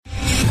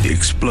The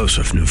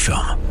explosive new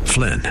film,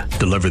 Flynn,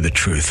 deliver the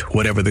truth,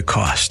 whatever the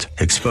cost,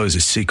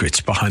 exposes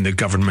secrets behind the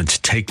government's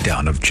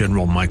takedown of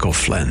General Michael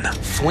Flynn.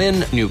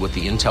 Flynn knew what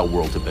the intel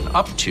world had been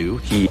up to.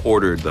 He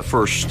ordered the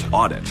first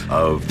audit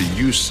of the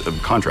use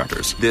of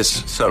contractors.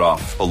 This set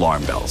off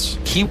alarm bells.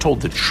 He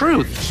told the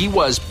truth. He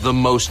was the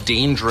most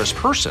dangerous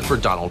person for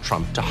Donald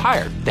Trump to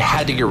hire. They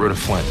had to get rid of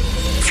Flynn.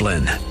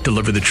 Flynn,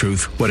 deliver the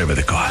truth, whatever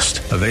the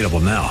cost. Available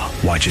now.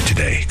 Watch it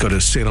today. Go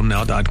to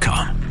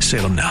salemnow.com.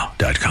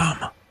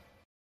 salemnow.com.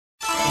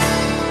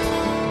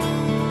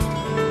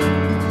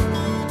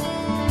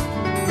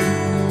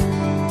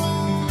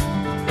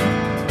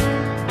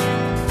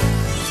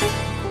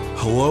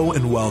 Hello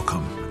and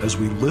welcome as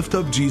we lift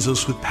up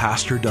Jesus with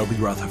Pastor Dudley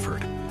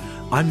Rutherford.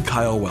 I'm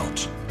Kyle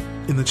Welch.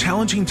 In the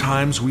challenging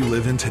times we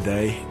live in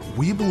today,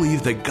 we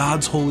believe that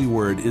God's holy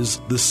word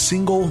is the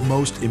single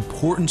most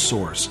important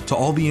source to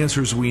all the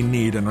answers we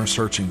need and are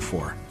searching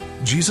for.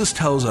 Jesus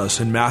tells us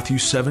in Matthew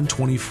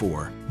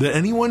 7:24 that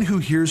anyone who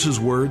hears his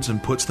words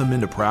and puts them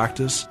into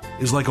practice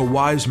is like a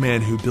wise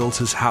man who builds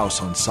his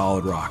house on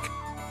solid rock.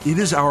 It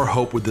is our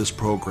hope with this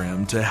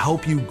program to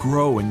help you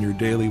grow in your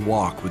daily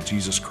walk with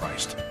Jesus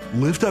Christ.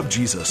 Lift Up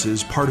Jesus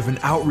is part of an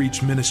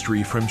outreach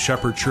ministry from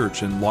Shepherd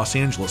Church in Los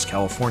Angeles,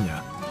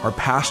 California. Our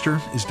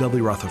pastor is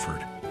Dudley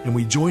Rutherford, and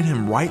we join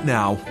him right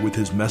now with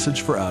his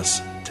message for us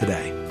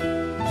today.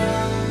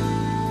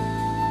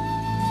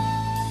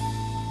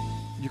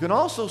 You can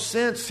also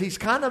sense he's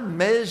kind of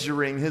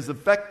measuring his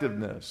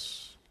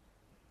effectiveness.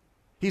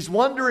 He's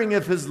wondering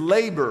if his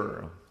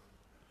labor,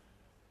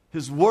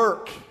 his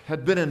work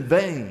had been in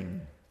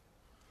vain.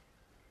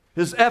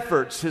 His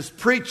efforts, his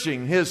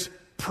preaching, his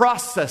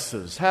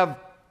processes, have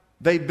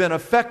they been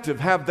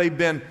effective? Have they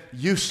been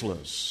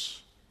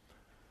useless?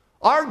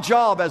 Our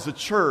job as a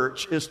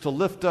church is to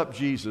lift up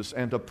Jesus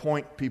and to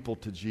point people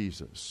to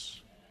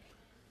Jesus.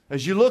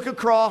 As you look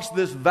across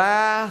this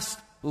vast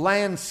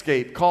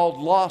landscape called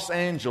Los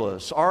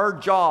Angeles, our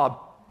job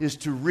is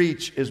to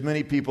reach as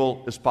many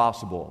people as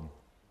possible.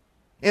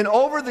 And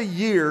over the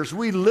years,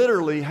 we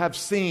literally have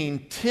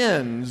seen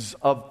tens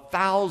of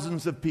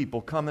thousands of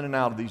people come in and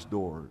out of these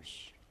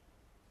doors.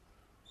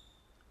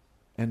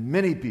 And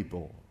many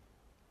people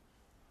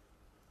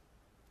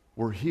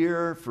were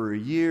here for a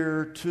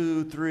year,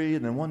 2, 3,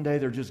 and then one day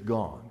they're just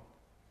gone.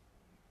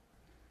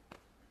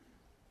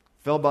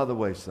 Fell by the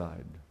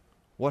wayside.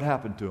 What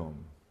happened to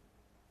them?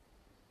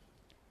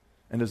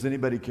 And does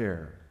anybody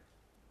care?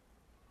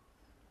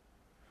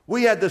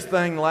 We had this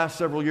thing the last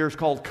several years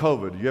called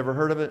COVID. You ever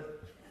heard of it?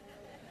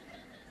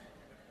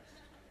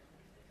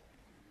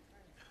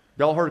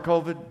 Y'all heard of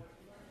COVID?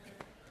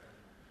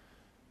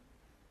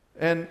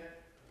 And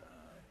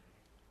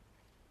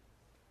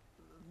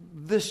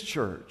this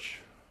church,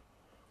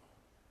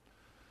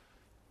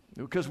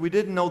 because we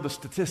didn't know the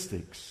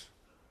statistics,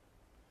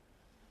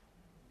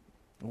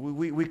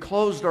 we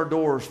closed our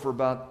doors for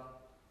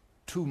about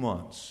 2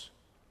 months.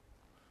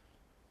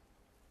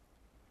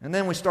 And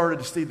then we started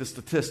to see the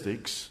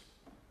statistics,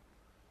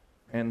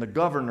 and the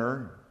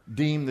governor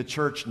deemed the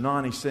church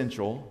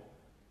non-essential,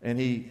 and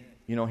he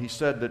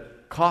said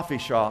that coffee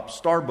shops,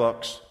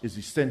 Starbucks is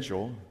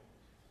essential.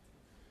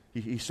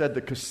 He said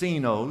the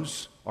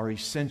casinos are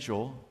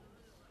essential.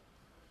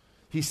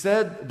 He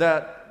said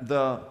that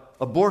the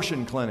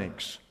abortion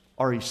clinics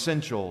are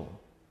essential.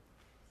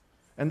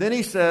 And then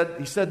he said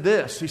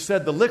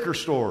the liquor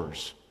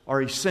stores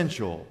are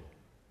essential.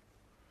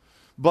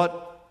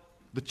 But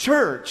the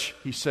church,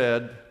 he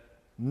said,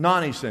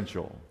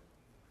 non-essential.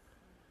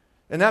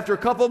 And after a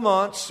couple of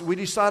months, we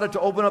decided to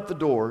open up the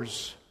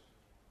doors.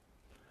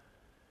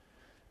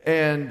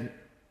 And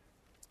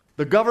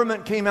the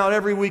government came out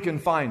every week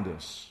and fined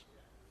us.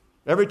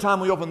 Every time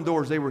we opened the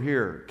doors, they were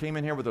here. Came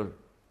in here with a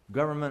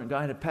government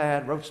guy had a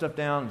pad, wrote stuff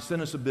down, and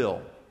sent us a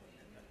bill.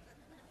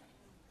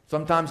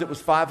 Sometimes it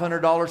was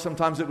 $500,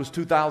 sometimes it was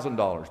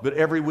 $2,000. But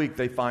every week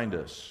they fined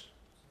us.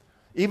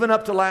 Even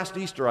up to last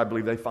Easter, I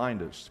believe, they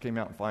fined us, came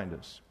out and fined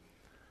us.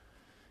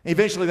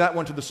 Eventually that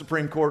went to the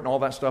Supreme Court and all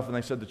that stuff, and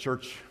they said the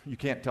church, you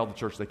can't tell the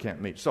church they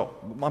can't meet. So,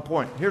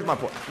 here's my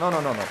point. No.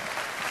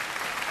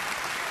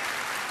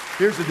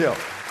 Here's the deal.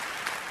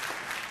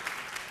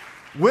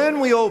 When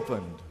we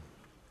opened,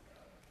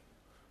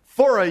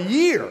 for a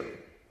year,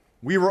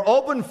 we were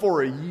open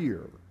for a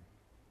year.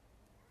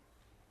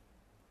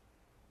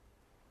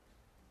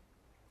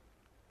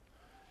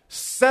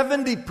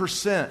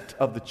 %70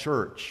 of the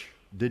church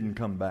didn't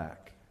come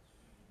back.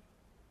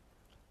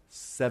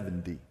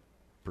 70%.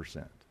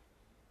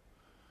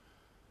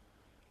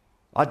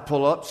 I'd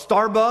pull up,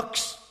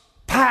 Starbucks,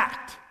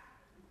 packed.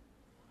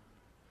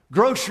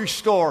 Grocery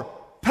store,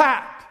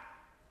 packed.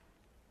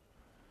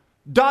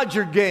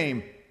 Dodger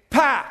game,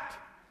 packed.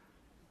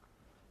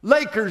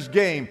 Lakers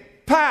game,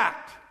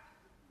 packed.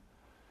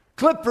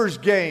 Clippers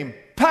game,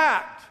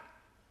 packed.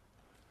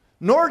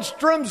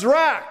 Nordstrom's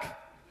rack,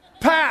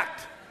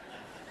 packed.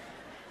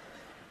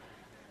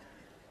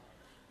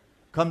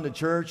 Come to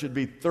church, it'd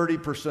be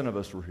 30% of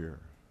us were here.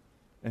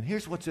 And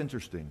here's what's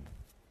interesting.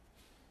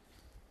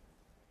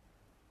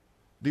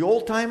 The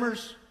old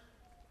timers,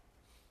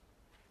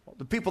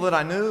 The people that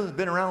I knew, have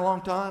been around a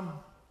long time,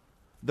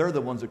 they're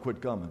the ones that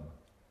quit coming.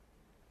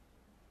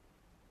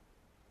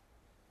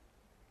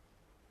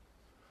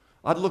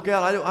 I'd look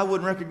out, I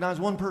wouldn't recognize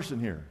one person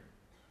here.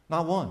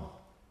 Not one.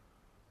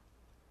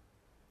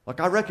 Like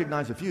I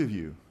recognize a few of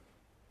you.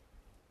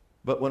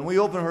 But when we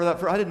opened her that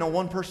first, I didn't know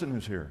one person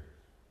who's here.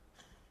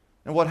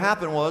 And what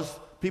happened was,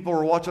 people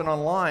were watching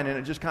online, and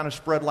it just kind of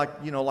spread like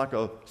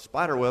a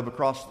spider web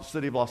across the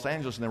city of Los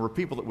Angeles, and there were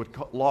people that would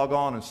log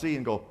on and see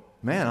and go,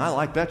 man, I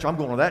like that church. I'm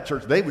going to that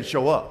church. They would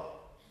show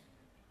up.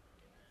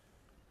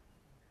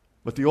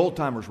 But the old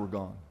timers were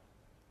gone.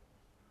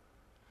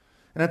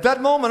 And at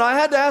that moment, I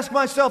had to ask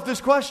myself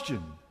this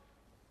question.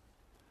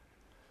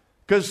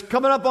 Because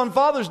coming up on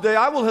Father's Day,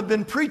 I will have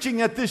been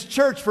preaching at this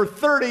church for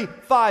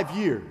 35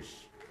 years.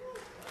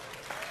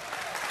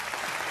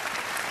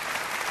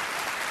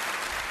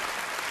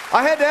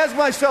 I had to ask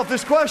myself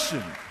this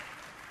question.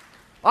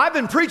 I've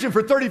been preaching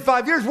for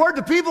 35 years. Where'd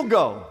the people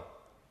go?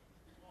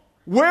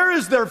 Where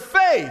is their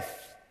faith?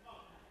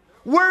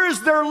 Where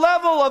is their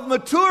level of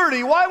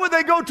maturity? Why would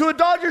they go to a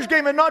Dodgers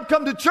game and not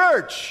come to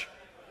church?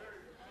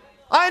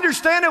 I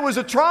understand it was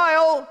a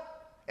trial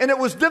and it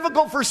was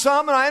difficult for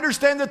some, and I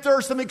understand that there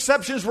are some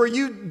exceptions where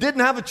you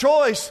didn't have a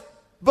choice,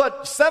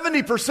 but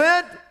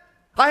 70%?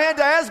 I had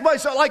to ask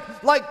myself,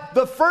 like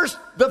the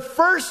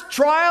first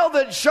trial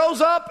that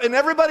shows up and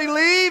everybody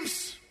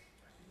leaves?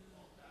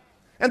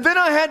 And then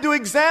I had to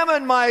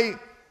examine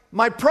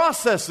my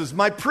processes,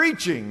 my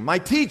preaching, my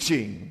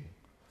teaching,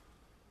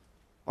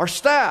 our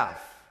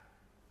staff.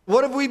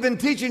 What have we been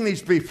teaching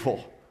these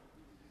people?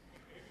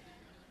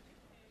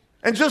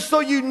 And just so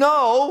you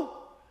know,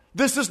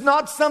 this is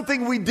not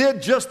something we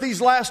did just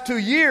these last 2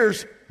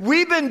 years.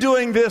 We've been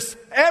doing this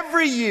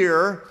every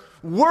year,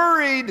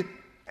 worried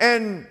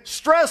and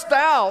stressed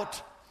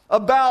out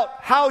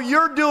about how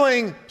you're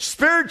doing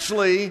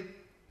spiritually,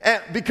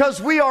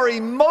 because we are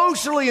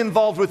emotionally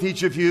involved with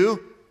each of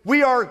you.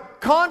 We are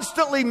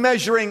constantly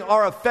measuring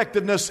our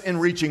effectiveness in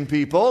reaching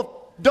people.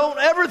 Don't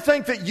ever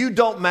think that you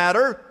don't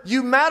matter.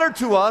 You matter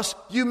to us.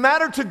 You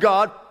matter to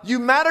God. You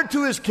matter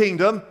to His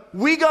kingdom.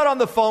 We got on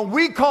the phone.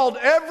 We called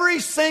every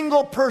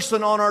single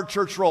person on our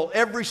church roll.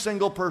 Every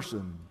single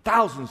person.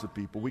 Thousands of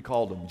people. We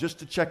called them just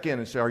to check in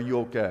and say, are you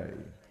okay?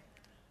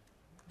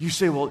 You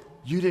say, well,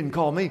 you didn't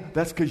call me.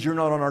 That's because you're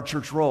not on our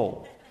church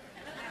roll.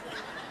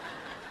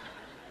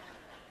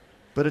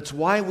 But it's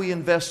why we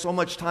invest so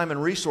much time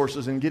and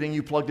resources in getting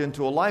you plugged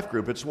into a life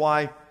group. It's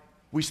why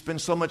we spend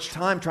so much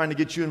time trying to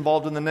get you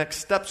involved in the Next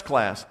Steps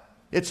class.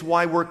 It's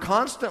why we're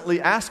constantly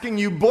asking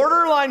you,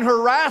 borderline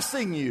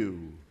harassing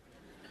you,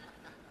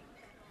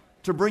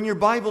 to bring your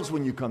Bibles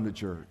when you come to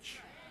church.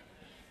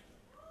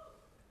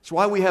 It's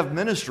why we have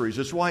ministries.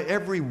 It's why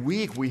every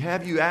week we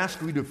have you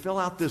ask you to fill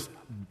out this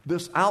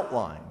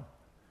outline.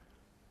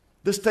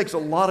 This takes a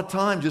lot of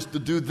time just to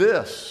do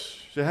this.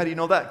 So how do you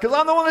know that? Because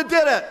I'm the one that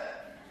did it.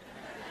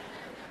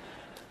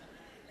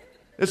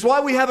 It's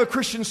why we have a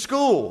Christian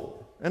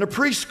school and a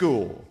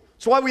preschool.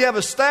 It's why we have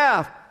a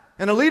staff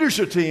and a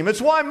leadership team. It's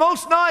why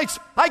most nights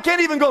I can't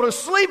even go to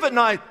sleep at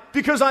night,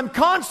 because I'm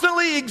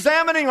constantly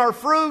examining our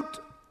fruit,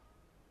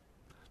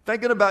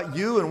 thinking about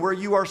you and where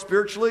you are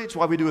spiritually. It's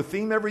why we do a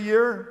theme every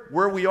year,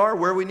 where we are,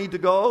 where we need to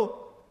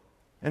go,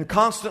 and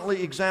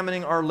constantly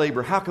examining our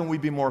labor. How can we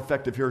be more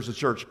effective here as a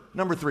church?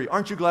 Number 3,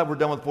 aren't you glad we're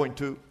done with point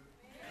 2?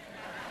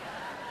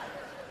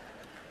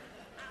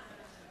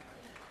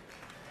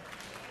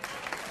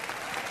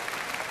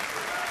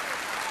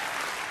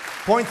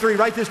 Point 3,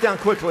 write this down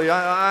quickly.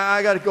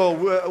 I got to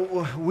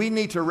go. We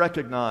need to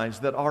recognize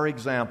that our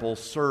example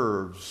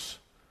serves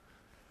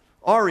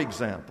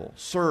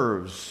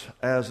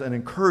as an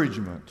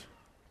encouragement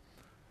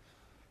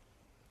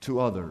to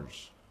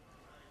others.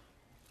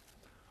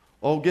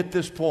 Oh, get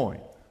this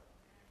point.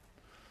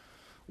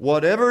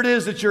 Whatever it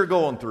is that you're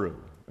going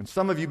through, and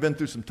some of you have been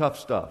through some tough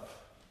stuff,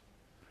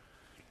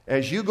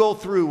 as you go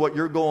through what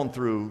you're going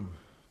through,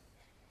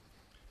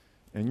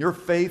 and your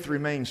faith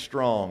remains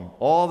strong,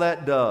 all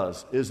that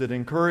does is it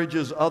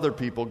encourages other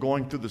people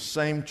going through the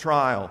same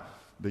trial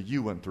that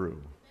you went through.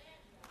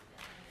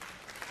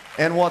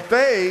 And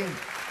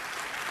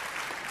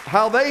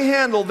how they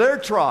handle their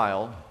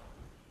trial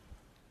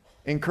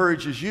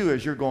encourages you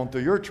as you're going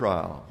through your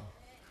trial.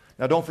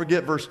 Now don't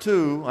forget verse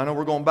 2. I know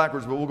we're going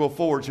backwards, but we'll go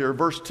forwards here.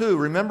 Verse 2,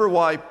 remember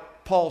why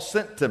Paul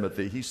sent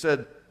Timothy. He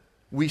said,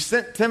 we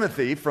sent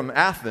Timothy from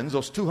Athens,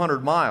 those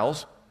 200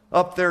 miles,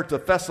 up there to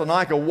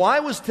Thessalonica. Why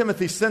was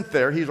Timothy sent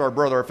there? He's our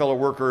brother, our fellow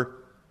worker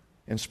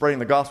in spreading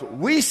the gospel.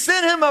 We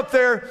sent him up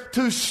there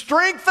to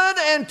strengthen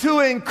and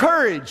to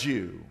encourage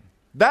you.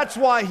 That's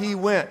why he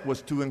went,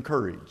 was to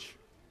encourage.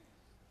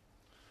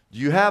 Do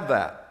you have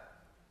that?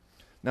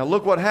 Now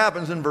look what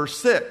happens in verse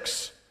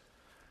 6.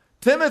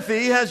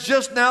 Timothy has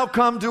just now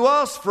come to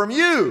us from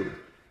you,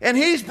 and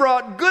he's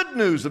brought good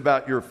news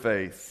about your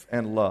faith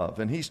and love.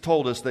 And he's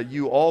told us that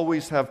you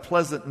always have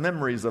pleasant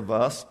memories of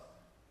us,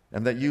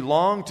 and that you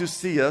long to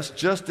see us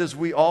just as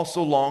we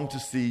also long to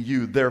see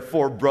you.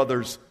 Therefore,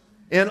 brothers,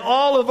 in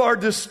all of our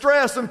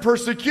distress and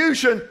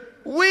persecution,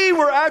 We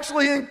were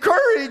actually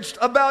encouraged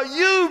about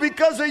you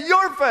because of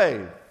your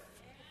faith.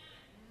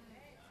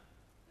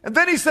 And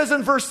then he says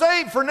in verse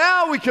 8, for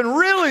now we can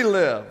really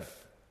live.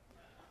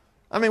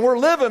 I mean, we're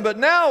living, but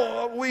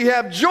now we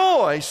have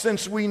joy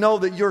since we know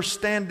that you're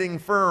standing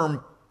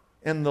firm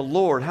in the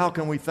Lord. How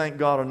can we thank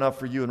God enough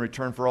for you in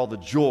return for all the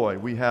joy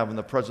we have in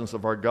the presence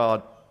of our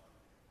God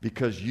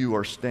because you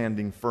are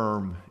standing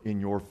firm in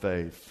your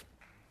faith?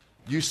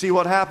 You see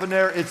what happened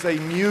there? It's a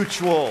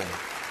mutual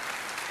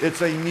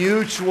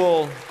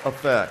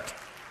effect.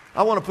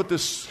 I want to put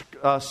this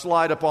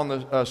slide up on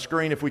the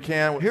screen if we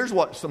can. Here's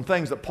some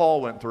things that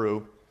Paul went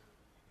through.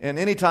 And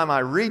anytime I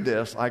read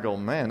this, I go,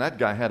 man, that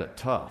guy had it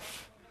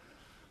tough.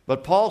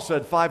 But Paul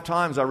said, 5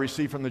 times I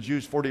received from the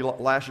Jews 40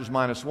 lashes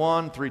minus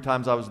 1. 3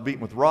 times I was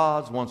beaten with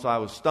rods. Once I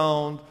was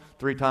stoned.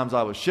 3 times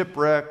I was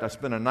shipwrecked. I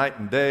spent a night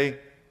and day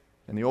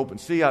in the open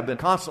sea. I've been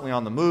constantly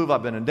on the move.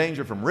 I've been in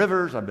danger from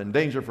rivers. I've been in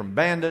danger from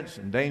bandits,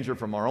 in danger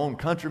from our own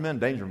countrymen,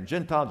 danger from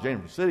Gentiles, danger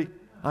from the city.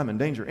 I'm in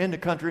danger in the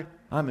country.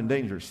 I'm in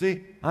danger at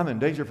sea. I'm in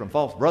danger from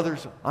false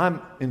brothers.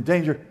 I'm in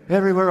danger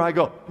everywhere I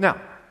go. Now,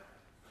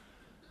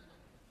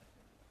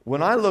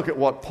 when I look at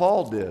what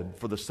Paul did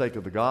for the sake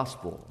of the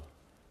gospel,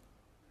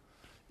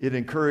 it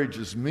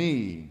encourages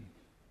me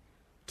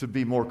to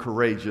be more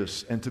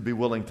courageous and to be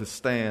willing to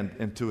stand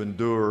and to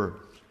endure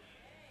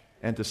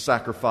and to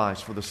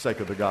sacrifice for the sake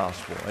of the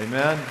gospel.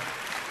 Amen?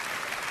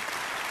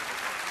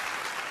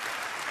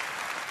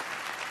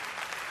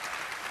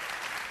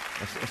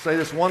 I'll say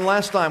this one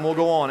last time, we'll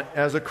go on.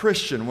 As a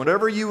Christian,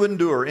 whenever you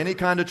endure any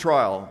kind of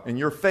trial and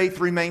your faith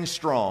remains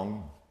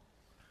strong,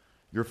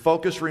 your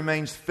focus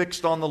remains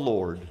fixed on the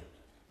Lord,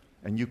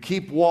 and you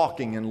keep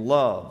walking in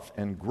love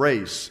and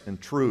grace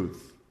and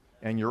truth,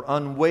 and you're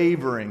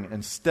unwavering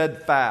and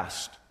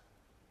steadfast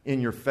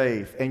in your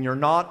faith, and you're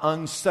not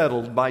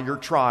unsettled by your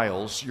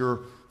trials,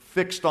 you're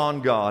fixed on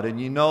God, and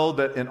you know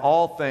that in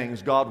all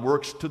things God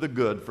works to the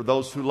good for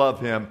those who love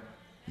Him,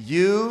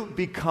 you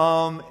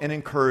become an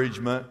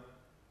encouragement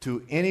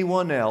to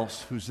anyone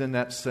else who's in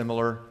that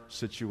similar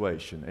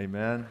situation.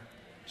 Amen?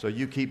 So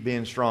you keep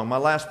being strong. My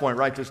last point,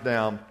 write this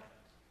down.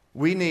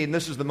 We need, and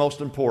this is the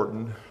most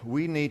important,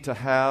 we need to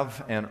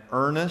have an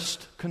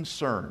earnest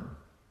concern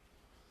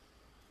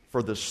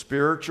for the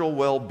spiritual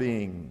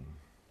well-being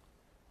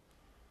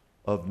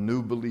of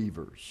new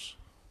believers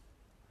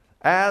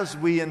as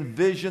we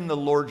envision the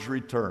Lord's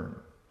return.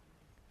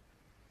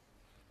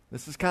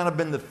 This has kind of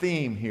been the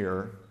theme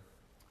here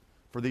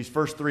for these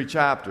first 3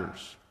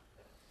 chapters.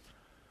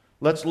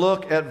 Let's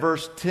look at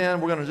verse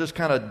 10. We're going to just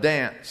kind of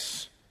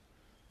dance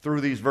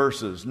through these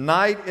verses.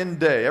 Night and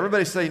day.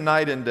 Everybody say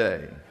night and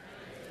day.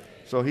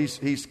 So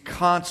he's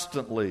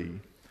constantly,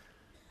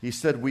 he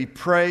said, we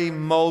pray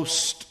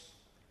most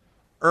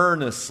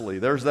earnestly.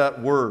 There's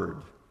that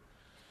word.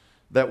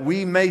 That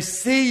we may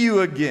see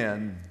you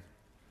again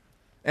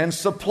and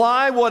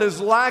supply what is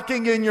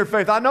lacking in your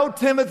faith. I know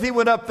Timothy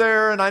went up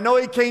there and I know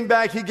he came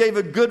back. He gave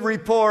a good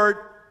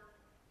report.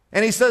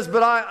 And he says,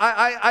 but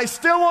I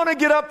still want to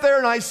get up there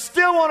and I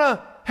still want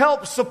to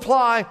help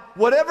supply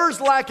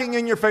whatever's lacking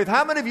in your faith.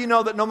 How many of you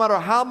know that no matter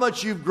how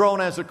much you've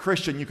grown as a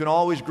Christian, you can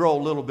always grow a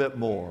little bit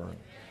more?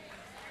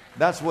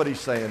 That's what he's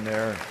saying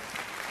there.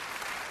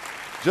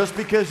 Just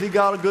because he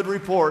got a good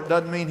report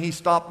doesn't mean he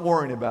stopped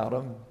worrying about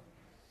them.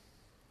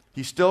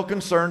 He's still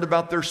concerned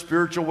about their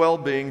spiritual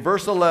well-being.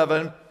 Verse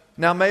 11,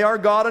 now may our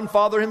God and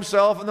Father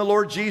Himself and the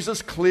Lord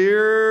Jesus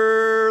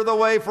clear the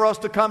way for us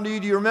to come to you.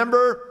 Do you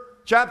remember?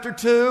 Chapter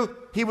 2,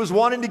 he was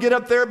wanting to get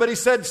up there, but he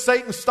said,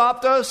 Satan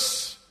stopped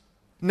us.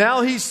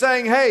 Now he's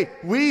saying, hey,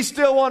 we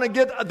still want to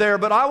get there,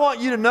 but I want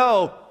you to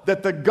know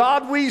that the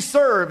God we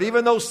serve,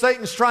 even though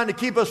Satan's trying to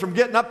keep us from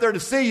getting up there to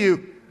see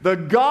you, the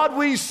God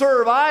we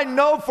serve, I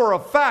know for a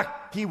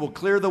fact He will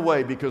clear the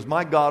way because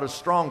my God is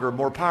stronger,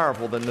 more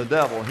powerful than the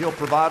devil. He'll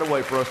provide a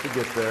way for us to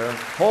get there.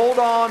 Hold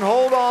on,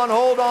 hold on,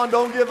 hold on.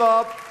 Don't give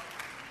up.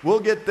 We'll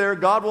get there.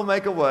 God will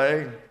make a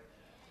way.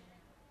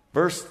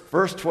 Verse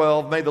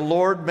 12, may the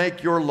Lord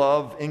make your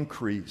love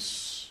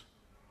increase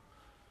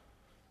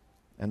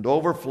and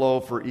overflow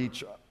for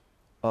each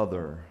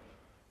other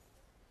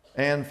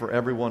and for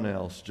everyone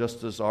else,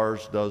 just as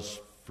ours does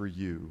for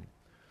you.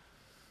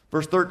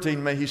 Verse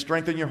 13, may He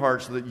strengthen your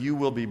heart so that you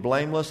will be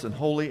blameless and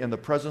holy in the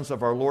presence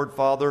of our Lord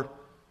Father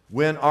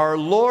when our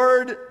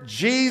Lord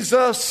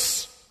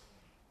Jesus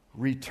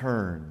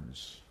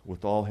returns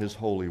with all His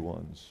holy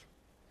ones.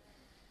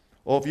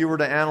 Oh, if you were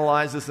to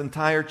analyze this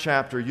entire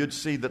chapter, you'd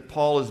see that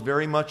Paul is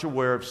very much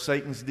aware of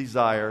Satan's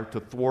desire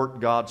to thwart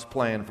God's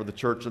plan for the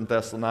church in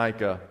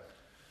Thessalonica.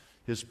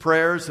 His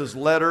prayers, his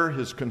letter,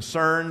 his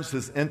concerns,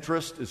 his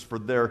interest is for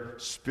their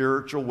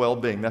spiritual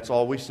well-being. That's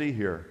all we see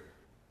here.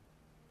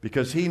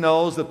 Because he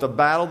knows that the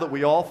battle that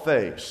we all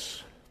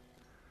face,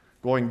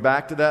 going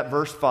back to that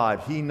verse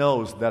 5, he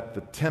knows that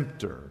the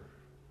tempter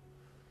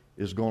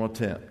is going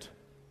to tempt.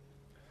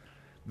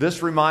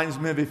 This reminds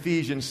me of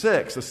Ephesians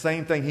 6, the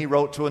same thing he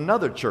wrote to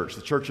another church,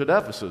 the church at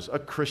Ephesus, a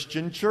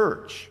Christian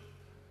church,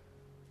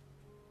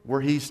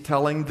 where he's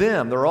telling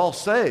them they're all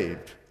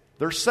saved.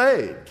 They're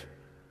saved.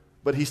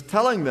 But he's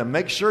telling them,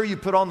 make sure you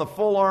put on the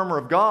full armor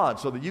of God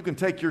so that you can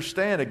take your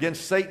stand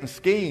against Satan's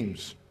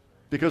schemes.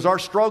 Because our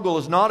struggle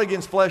is not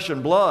against flesh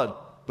and blood,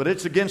 but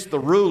it's against the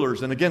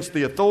rulers and against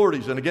the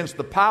authorities and against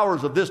the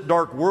powers of this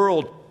dark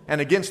world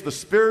and against the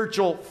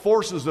spiritual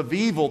forces of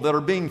evil that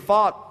are being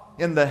fought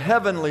in the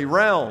heavenly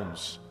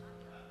realms.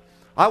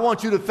 I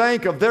want you to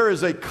think of there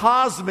is a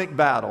cosmic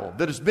battle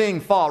that is being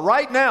fought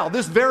right now,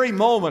 this very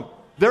moment.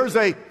 There's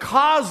a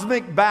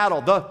cosmic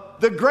battle.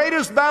 The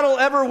greatest battle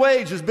ever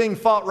waged is being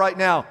fought right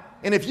now.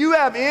 And if you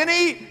have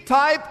any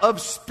type of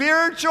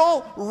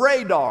spiritual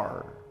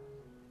radar,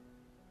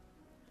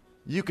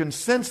 you can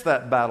sense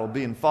that battle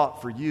being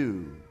fought for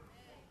you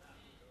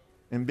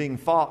and being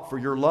fought for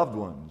your loved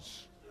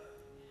ones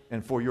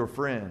and for your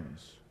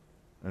friends.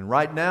 And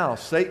right now,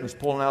 Satan's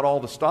pulling out all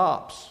the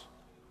stops,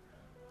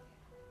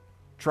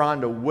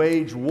 trying to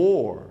wage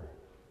war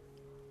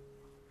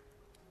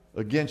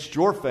against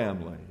your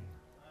family.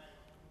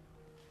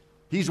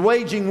 He's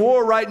waging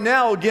war right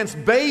now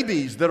against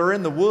babies that are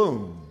in the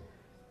womb.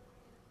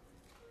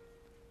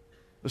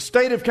 The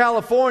state of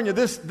California,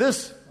 this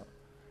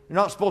you're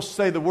not supposed to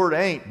say the word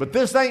ain't, but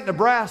this ain't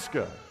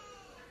Nebraska.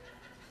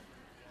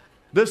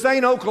 This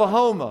ain't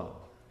Oklahoma.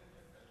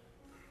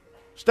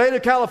 State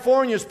of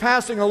California is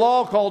passing a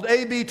law called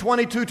AB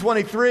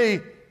 2223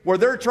 where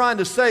they're trying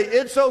to say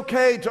it's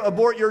okay to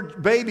abort your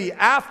baby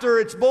after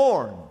it's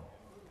born.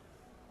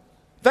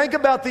 Think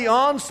about the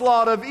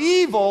onslaught of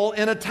evil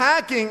in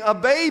attacking a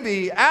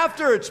baby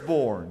after it's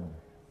born.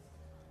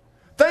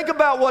 Think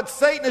about what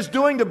Satan is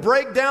doing to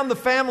break down the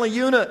family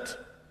unit,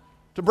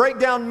 to break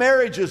down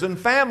marriages and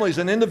families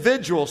and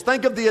individuals.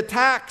 Think of the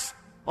attacks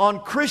on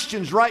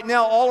Christians right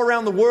now all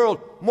around the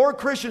world. More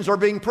Christians are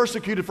being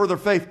persecuted for their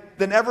faith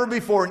than ever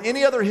before in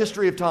any other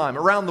history of time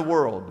around the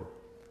world.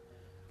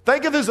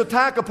 Think of his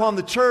attack upon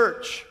the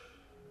church,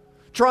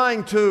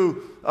 trying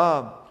to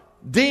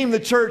deem the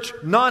church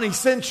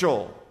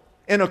non-essential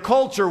in a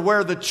culture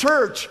where the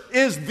church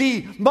is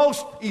the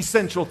most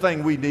essential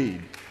thing we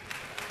need.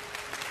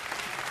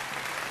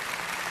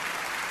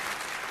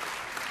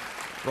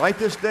 Write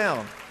this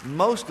down.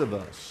 Most of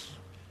us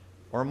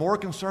are more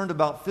concerned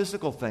about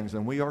physical things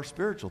than we are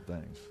spiritual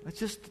things.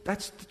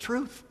 That's the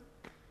truth.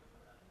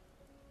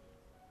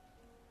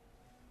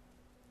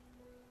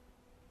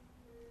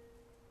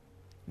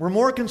 We're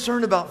more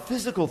concerned about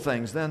physical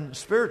things than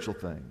spiritual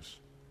things.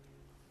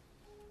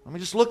 I mean,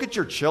 just look at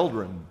your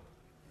children.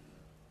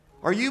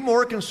 Are you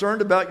more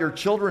concerned about your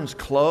children's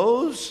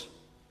clothes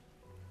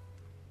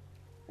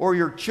or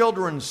your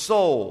children's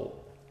soul?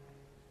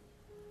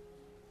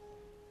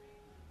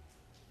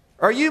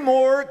 Are you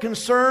more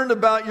concerned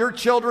about your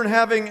children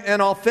having an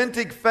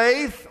authentic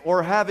faith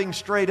or having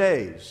straight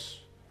A's?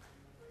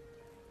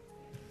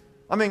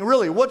 I mean,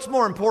 really, what's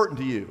more important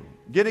to you?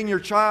 Getting your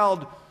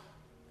child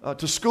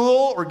to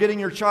school or getting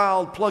your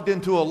child plugged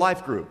into a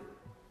life group?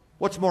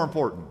 What's more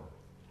important?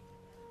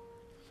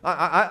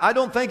 I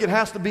don't think it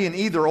has to be an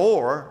either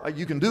or.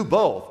 You can do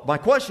both. My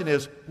question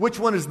is, which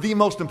one is the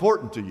most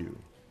important to you?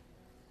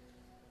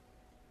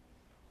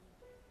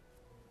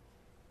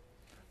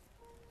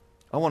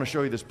 I want to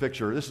show you this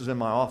picture. This is in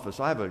my office.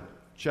 I have a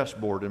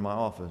chessboard in my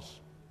office.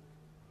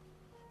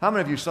 How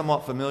many of you are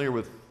somewhat familiar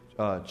with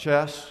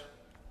chess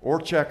or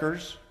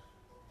checkers?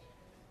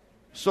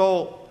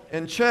 So,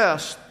 in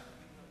chess,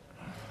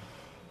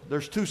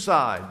 there's two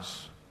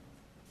sides,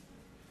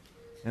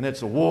 and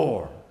it's a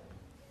war.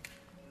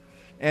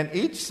 And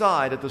each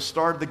side at the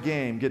start of the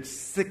game gets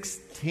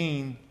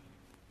 16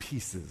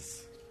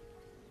 pieces.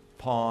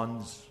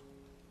 Pawns,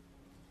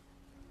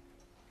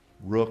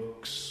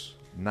 rooks,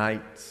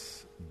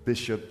 knights,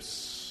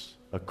 bishops,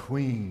 a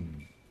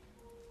queen,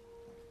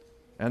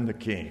 and the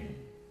king.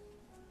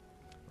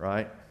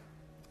 Right?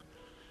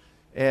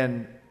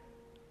 And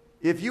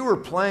if you were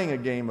playing a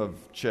game of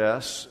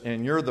chess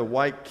and you're the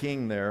white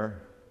king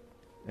there,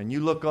 and you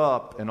look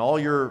up and all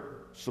your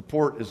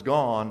support is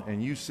gone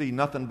and you see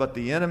nothing but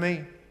the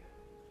enemy,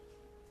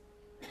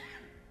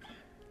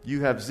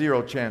 you have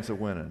zero chance of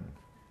winning.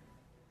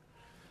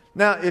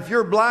 Now, if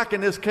you're black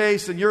in this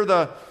case and you're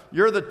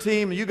the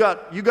team, you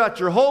got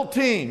your whole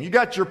team. You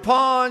got your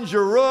pawns,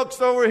 your rooks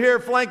over here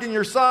flanking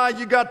your side.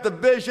 You got the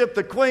bishop,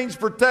 the queen's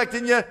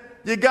protecting you.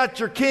 You got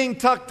your king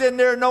tucked in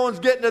there. No one's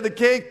getting to the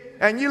king.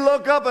 And you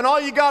look up and all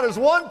you got is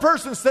one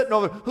person sitting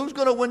over. Who's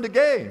going to win the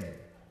game?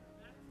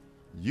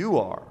 You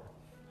are.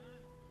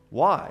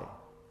 Why?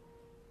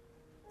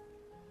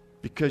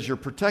 Because you're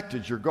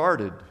protected, you're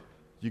guarded,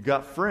 you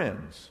got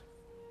friends.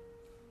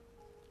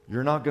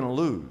 You're not going to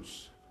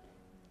lose.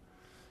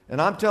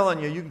 And I'm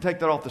telling you, you can take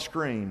that off the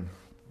screen.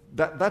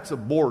 That's a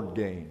board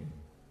game.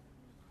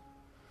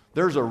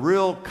 There's a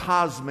real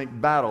cosmic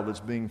battle that's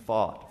being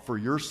fought for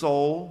your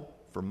soul,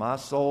 for my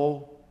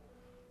soul,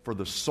 for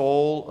the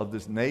soul of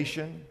this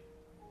nation,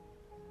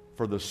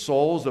 for the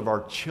souls of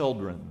our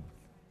children.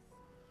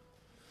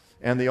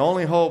 And the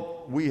only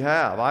hope we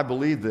have, I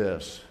believe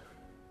this,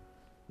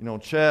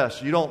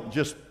 chess, you don't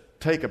just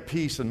take a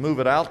piece and move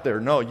it out there.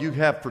 No, you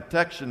have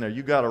protection there.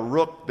 You got a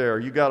rook there.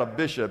 You got a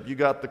bishop. You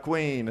got the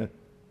queen.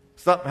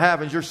 something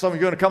happens, you're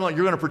going to come along,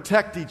 you're going to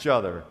protect each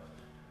other.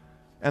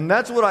 And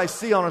that's what I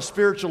see on a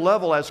spiritual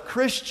level as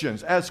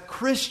Christians. As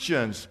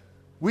Christians,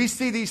 we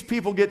see these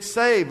people get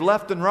saved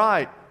left and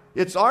right.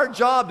 It's our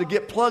job to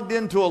get plugged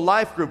into a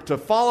life group, to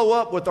follow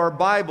up with our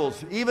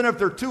Bibles, even if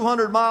they're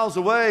 200 miles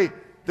away,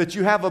 that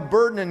you have a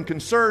burden and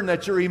concern,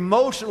 that you're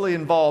emotionally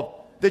involved,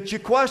 that you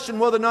question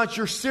whether or not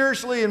you're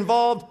seriously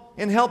involved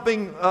in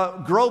helping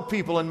grow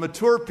people and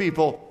mature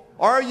people.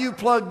 Are you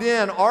plugged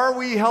in? Are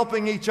we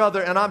helping each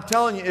other? And I'm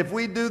telling you, if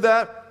we do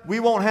that, we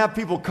won't have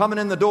people coming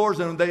in the doors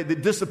and they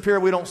disappear.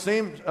 We don't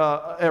see them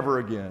ever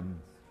again.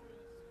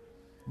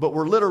 But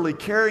we're literally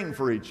caring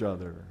for each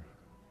other.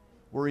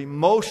 We're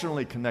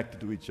emotionally connected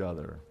to each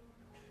other.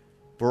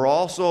 We're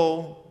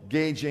also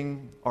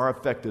gauging our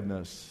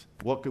effectiveness.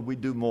 What could we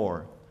do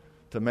more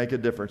to make a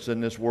difference in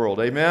this world?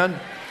 Amen?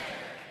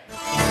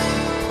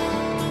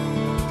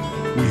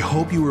 We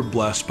hope you were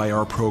blessed by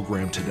our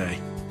program today.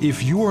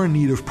 If you are in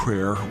need of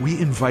prayer, we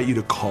invite you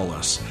to call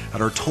us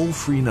at our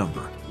toll-free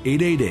number,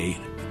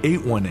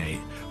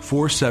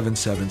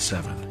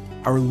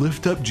 888-818-4777. Our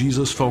Lift Up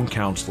Jesus phone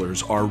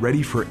counselors are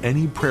ready for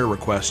any prayer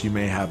requests you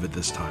may have at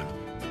this time.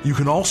 You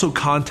can also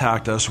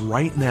contact us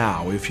right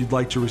now if you'd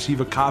like to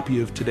receive a copy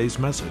of today's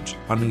message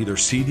on either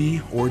CD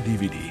or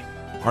DVD.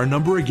 Our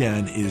number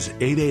again is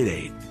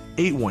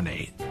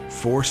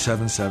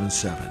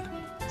 888-818-4777.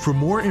 For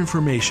more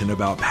information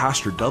about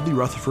Pastor Dudley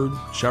Rutherford,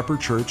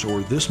 Shepherd Church,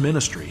 or this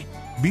ministry,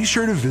 be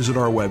sure to visit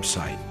our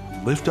website,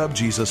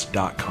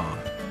 liftupjesus.com.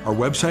 Our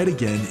website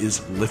again is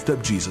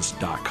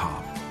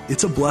liftupjesus.com.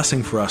 It's a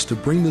blessing for us to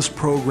bring this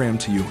program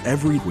to you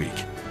every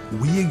week.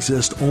 We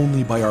exist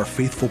only by our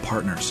faithful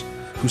partners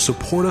who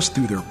support us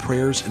through their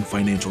prayers and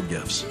financial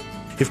gifts.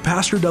 If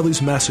Pastor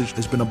Dudley's message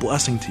has been a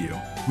blessing to you,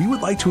 we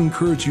would like to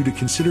encourage you to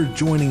consider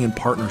joining in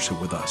partnership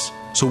with us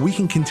so we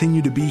can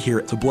continue to be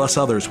here to bless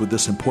others with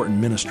this important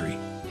ministry.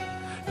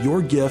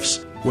 Your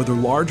gifts, whether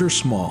large or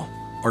small,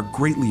 are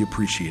greatly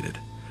appreciated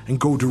and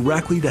go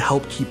directly to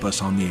help keep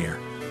us on the air.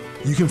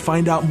 You can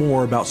find out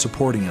more about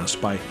supporting us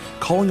by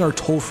calling our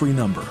toll-free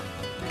number,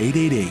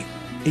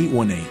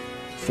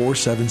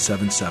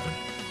 888-818-4777.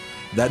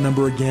 That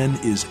number again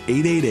is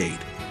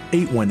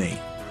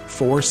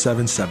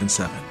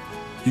 888-818-4777.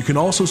 You can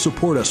also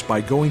support us by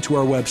going to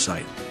our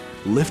website,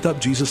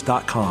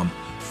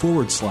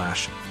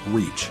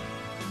 liftupjesus.com/reach.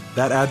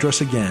 That address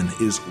again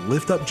is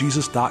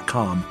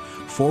liftupjesus.com/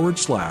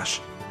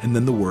 and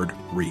then the word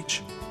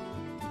reach.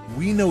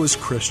 We know as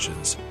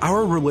Christians,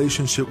 our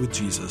relationship with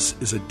Jesus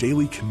is a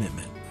daily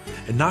commitment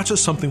and not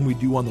just something we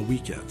do on the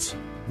weekends.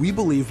 We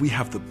believe we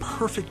have the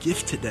perfect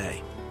gift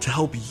today to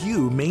help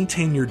you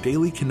maintain your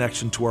daily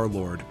connection to our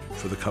Lord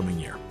for the coming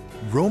year.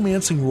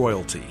 Romancing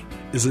Royalty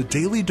is a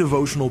daily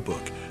devotional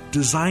book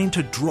designed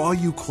to draw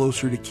you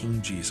closer to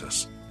King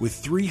Jesus with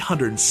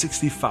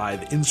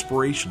 365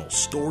 inspirational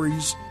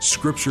stories,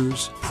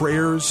 scriptures,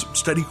 prayers,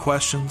 study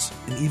questions,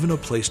 and even a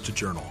place to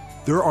journal.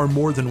 There are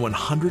more than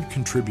 100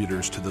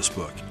 contributors to this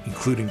book,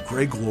 including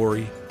Greg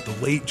Laurie, the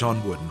late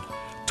John Wooden,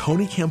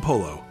 Tony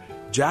Campolo,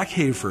 Jack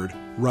Hayford,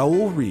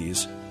 Raul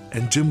Rees,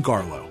 and Jim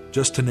Garlow,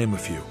 just to name a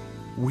few.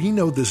 We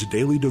know this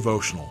daily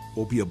devotional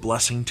will be a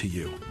blessing to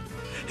you.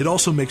 It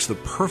also makes the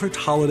perfect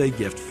holiday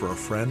gift for a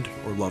friend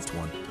or loved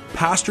one.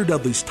 Pastor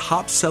Dudley's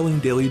top-selling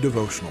daily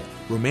devotional,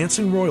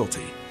 Romancing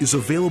Royalty, is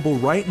available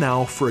right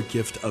now for a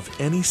gift of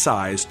any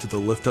size to the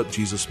Lift Up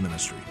Jesus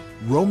ministry.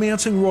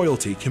 Romancing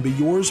Royalty can be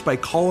yours by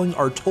calling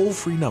our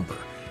toll-free number,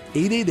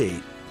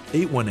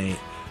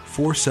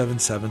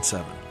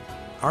 888-818-4777.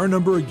 Our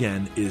number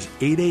again is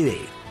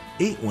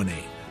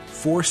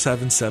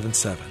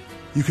 888-818-4777.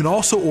 You can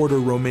also order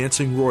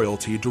Romancing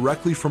Royalty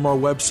directly from our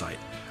website,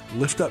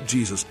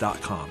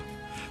 liftupjesus.com.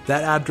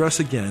 That address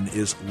again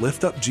is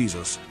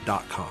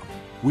liftupjesus.com.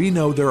 We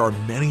know there are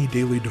many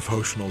daily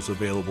devotionals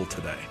available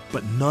today,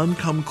 but none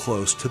come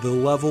close to the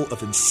level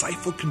of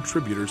insightful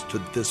contributors to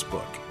this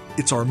book.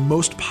 It's our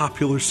most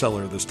popular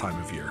seller this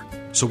time of year.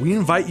 So we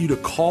invite you to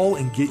call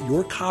and get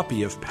your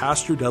copy of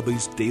Pastor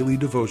Dudley's daily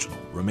devotional,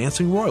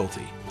 Romancing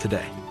Royalty,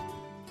 today.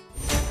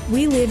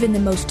 We live in the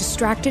most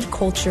distracted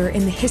culture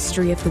in the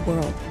history of the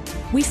world.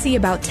 We see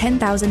about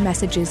 10,000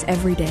 messages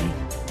every day.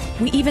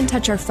 We even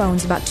touch our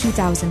phones about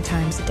 2,000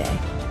 times a day.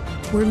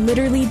 We're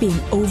literally being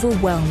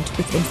overwhelmed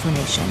with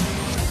information.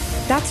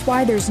 That's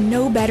why there's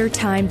no better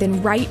time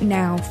than right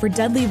now for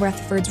Dudley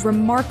Rutherford's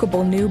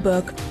remarkable new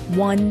book,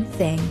 One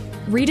Thing.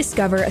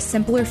 Rediscover a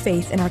simpler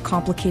faith in our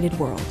complicated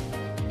world.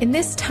 In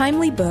this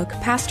timely book,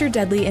 Pastor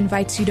Dudley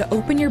invites you to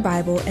open your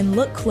Bible and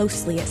look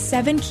closely at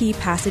 7 key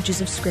passages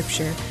of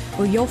Scripture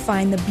where you'll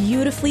find the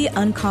beautifully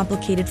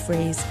uncomplicated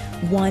phrase,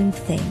 one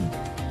thing.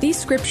 These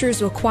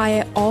scriptures will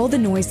quiet all the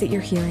noise that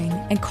you're hearing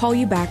and call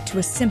you back to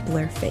a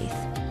simpler faith.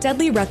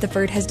 Dudley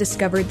Rutherford has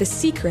discovered the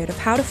secret of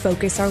how to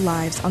focus our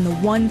lives on the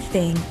one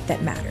thing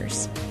that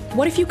matters.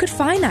 What if you could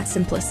find that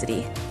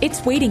simplicity?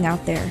 It's waiting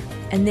out there,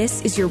 and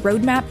this is your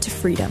roadmap to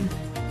freedom.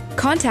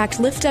 Contact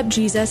Lift Up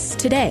Jesus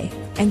today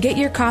and get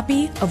your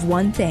copy of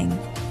One Thing,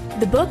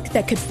 the book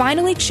that could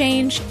finally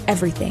change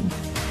everything.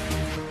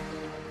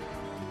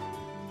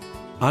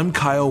 I'm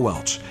Kyle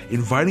Welch,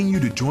 inviting you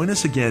to join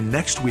us again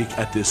next week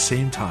at this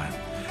same time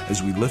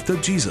as we lift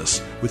up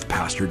Jesus with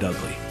Pastor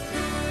Dudley.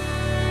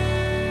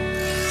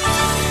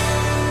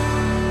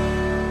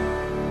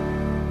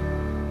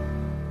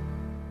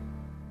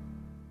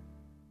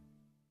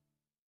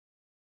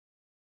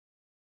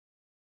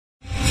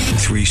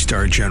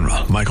 Three-star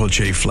General Michael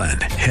J.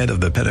 Flynn, head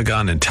of the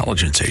Pentagon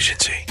Intelligence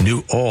Agency,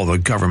 knew all the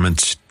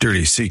government's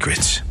dirty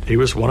secrets. He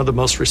was one of the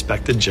most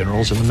respected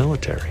generals in the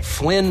military.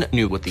 Flynn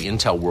knew what the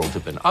intel world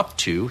had been up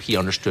to. He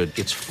understood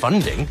its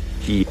funding.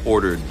 He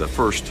ordered the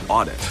first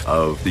audit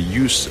of the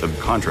use of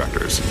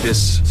contractors.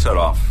 This set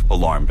off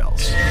alarm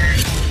bells.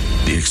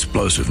 The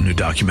explosive new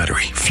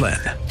documentary, Flynn,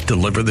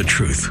 Deliver the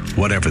Truth,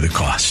 Whatever the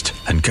Cost,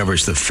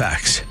 uncovers the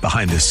facts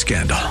behind this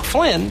scandal.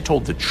 Flynn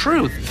told the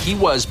truth. He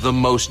was the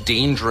most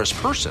dangerous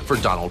person for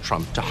Donald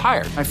Trump to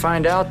hire. I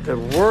find out the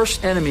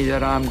worst enemy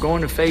that I'm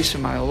going to face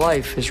in my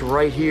life is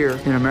right here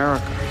in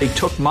America. They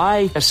took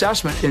my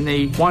assessment and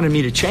they wanted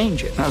me to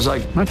change it. And I was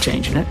like, I'm not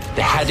changing it.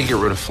 They had to get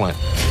rid of Flynn.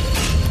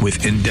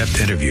 With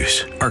in-depth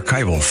interviews,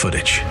 archival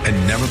footage, and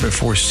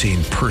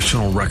never-before-seen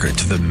personal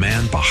records of the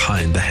man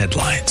behind the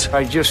headlines.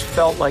 I just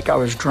felt like I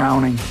was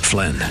drowning.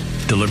 Flynn,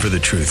 Deliver the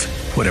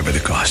Truth, Whatever the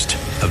Cost.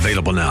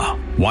 Available now.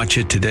 Watch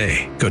it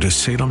today. Go to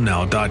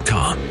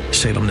salemnow.com.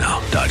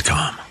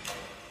 salemnow.com.